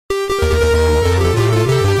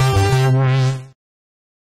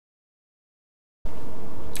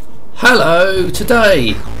Hello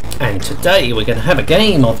today, and today we're going to have a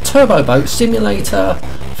game of Turbo Boat Simulator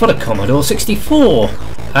for the Commodore 64.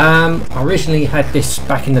 I originally had this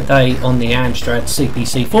back in the day on the Amstrad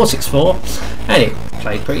CPC 464 and it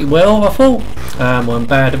played pretty well, I thought. Wasn't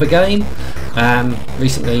bad of a game.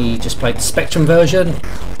 Recently just played the Spectrum version,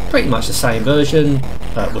 pretty much the same version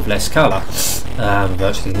but with less colour.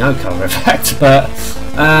 Virtually no colour in fact, but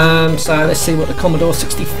so let's see what the Commodore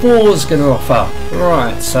 64 is going to offer.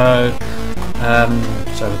 Right, so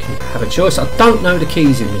we can have a choice. I don't know the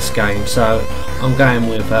keys in this game, so I'm going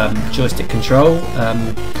with joystick control.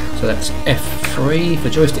 So that's F3 for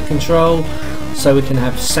joystick control. So we can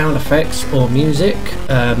have sound effects or music.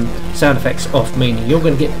 Sound effects off, meaning you're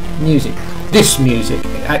going to get music. This music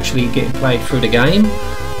actually getting played through the game.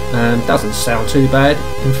 Doesn't sound too bad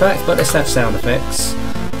in fact, but let's have sound effects.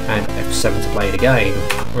 And F7 to play the game.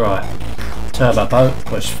 Right, turbo boat,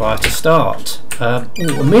 push 5 to start.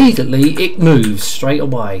 Immediately it moves straight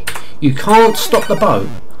away. You can't stop the boat.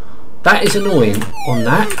 That is annoying on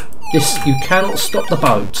that. You cannot stop the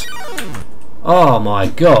boat. Oh my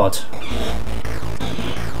god.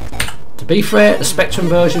 To be fair, the Spectrum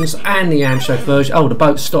versions and the Amstrad version. Oh, the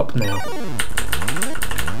boat stopped now.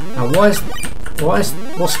 Now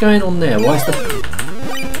what's going on there? Why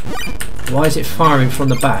is it firing from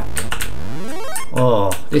the back?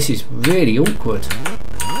 Oh, this is really awkward.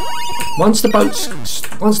 Once the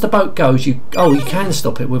boat goes, you can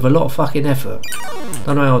stop it with a lot of fucking effort.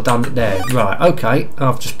 Don't know how I've done it there. Right, okay,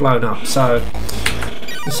 I've just blown up. So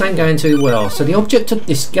this ain't going too well. So the object of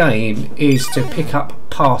this game is to pick up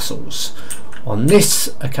parcels. On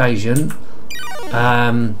this occasion,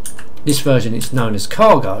 this version is known as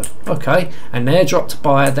cargo. Okay, and they're dropped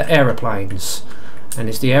by the aeroplanes. And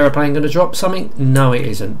is the aeroplane going to drop something? No, it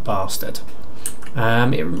isn't, bastard.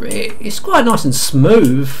 It's quite nice and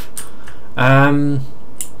smooth.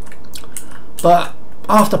 But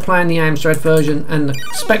after playing the Amstrad version and the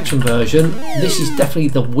Spectrum version, this is definitely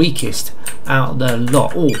the weakest out of the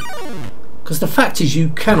lot. Because the fact is you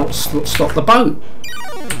cannot stop the boat.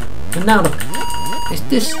 And now it's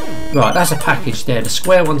this. Right, that's a package there. The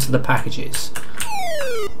square ones are the packages.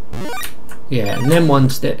 Yeah, and then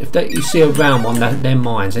ones that if you see a round one, they're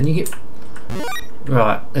mines, and you get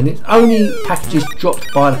right. And it's only packages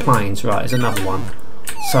dropped by the planes. Right, there's another one.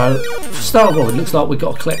 So for start off, it looks like we've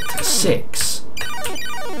got to collect 6.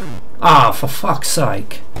 Ah, for fuck's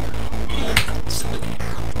sake!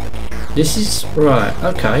 This is right.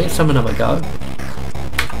 Okay, let's have another go.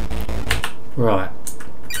 Right.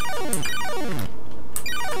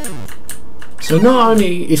 So not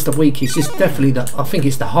only is the weakest, it's definitely I think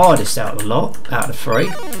it's the hardest out of the lot, out of the 3.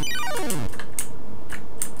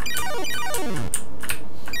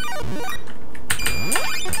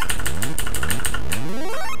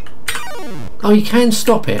 Oh, you can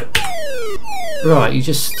stop it. Right, you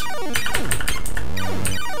just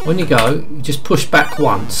when you go, you just push back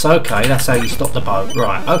once. Okay, that's how you stop the boat.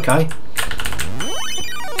 Right, okay.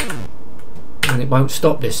 And it won't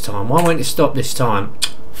stop this time. Why won't it stop this time?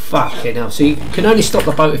 Fucking hell. So you can only stop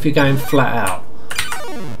the boat if you're going flat out.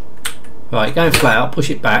 Right, you're going flat out, push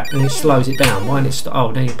it back and it slows it down. Why didn't it stop?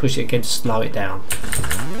 Oh, then you push it again to slow it down.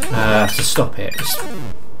 To stop it.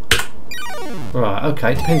 Right,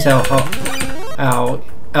 okay, depends how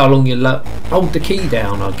long you hold the key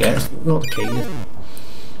down, I guess. Not the key.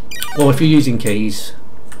 Well, if you're using keys.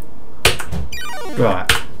 Right.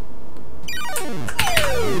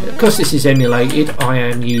 Because this is emulated, I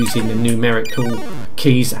am using the numerical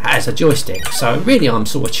keys as a joystick. So really I'm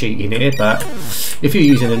sort of cheating here, but if you're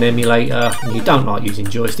using an emulator and you don't like using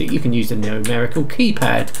joystick, you can use the numerical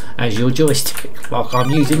keypad as your joystick, like I'm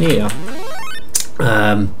using here.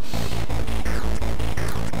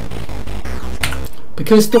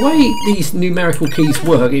 Because the way these numerical keys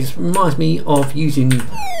work, it reminds me of using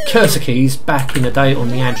cursor keys back in the day on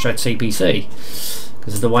the Amstrad CPC.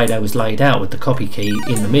 Because of the way they was laid out with the copy key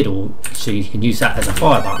in the middle, so you can use that as a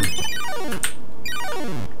fire button.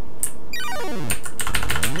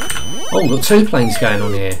 Oh, we've got 2 planes going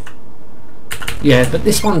on here. Yeah, but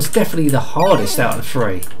this one's definitely the hardest out of the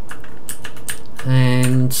 3.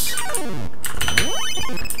 And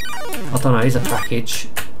I don't know, here's a package.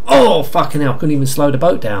 Oh, fucking hell, I couldn't even slow the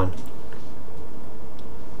boat down.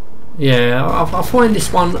 Yeah, I find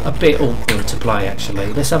this one a bit awkward to play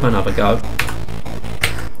actually. Let's have another go.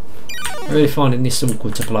 I'm really finding this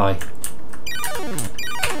awkward to play.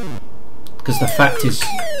 Because the fact is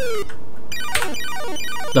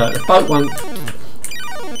that the boat won't.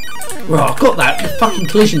 Right, I've got that. The fucking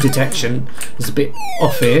collision detection is a bit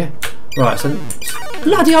off here. Right, so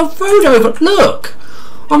bloody I've rode over. Look!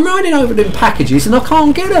 I'm riding over them packages and I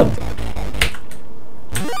can't get them.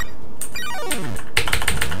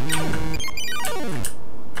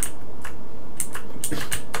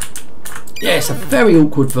 yeah, it's a very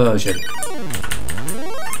awkward version.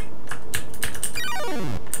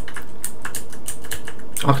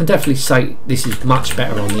 I can definitely say this is much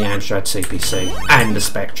better on the Amstrad CPC and the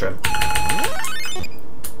Spectrum.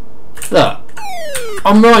 Look,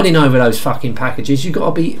 I'm riding over those fucking packages. You've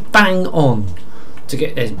got to be bang on to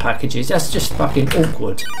get those packages. That's just fucking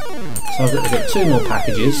awkward. So I've got to get 2 more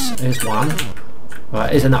packages. There's one.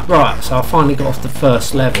 Right, there's enough. Right, so I finally got off the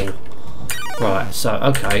first level. Right, so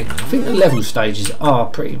okay. I think the level stages are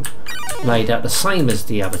pretty laid out the same as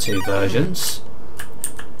the other 2 versions.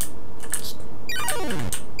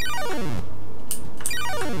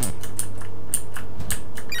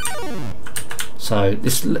 So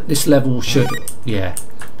this level should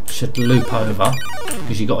loop over,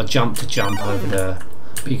 because you've got to jump over the,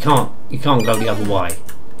 but you can't go the other way.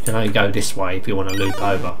 You can only go this way if you want to loop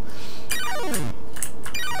over.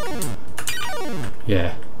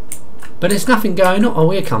 Yeah, but there's nothing going on. Oh,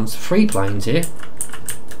 here comes 3 planes here.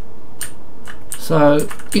 So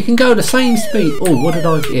you can go the same speed. Oh, what did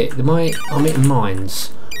I hit? I'm hitting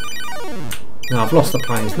mines. No, I've lost the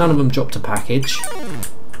planes. None of them dropped a package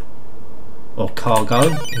or cargo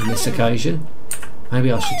in this occasion.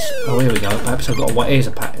 Maybe I should. Oh, here we go. Perhaps I've got to wait. Here's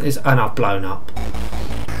a pack. And I've blown up.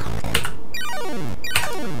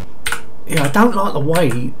 Yeah, I don't like the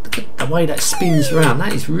way that spins around.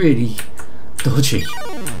 That is really dodgy.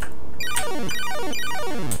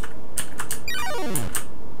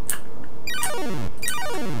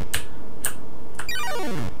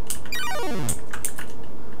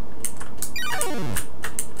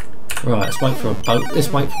 Right, let's wait for a boat. Let's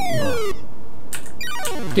wait for... Right.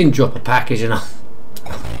 Didn't drop a package enough.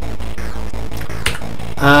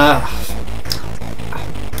 I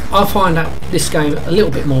find that this game a little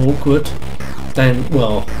bit more awkward than,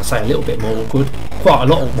 well, I say a little bit more awkward, quite a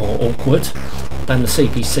lot more awkward than the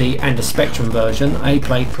CPC and the Spectrum version. They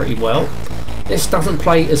played pretty well. This doesn't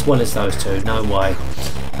play as well as those 2, no way.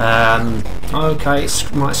 Okay,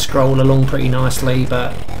 it might scroll along pretty nicely,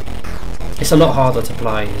 but it's a lot harder to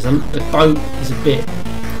play. The boat is a bit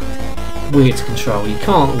weird to control. You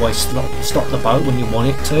can't always stop the boat when you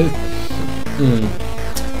want it to.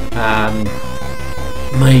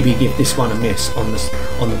 Maybe give this one a miss on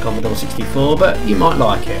the Commodore 64, but you might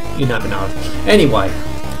like it. You never know. Anyway,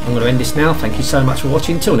 I'm going to end this now. Thank you so much for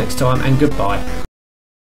watching. Till next time, and goodbye.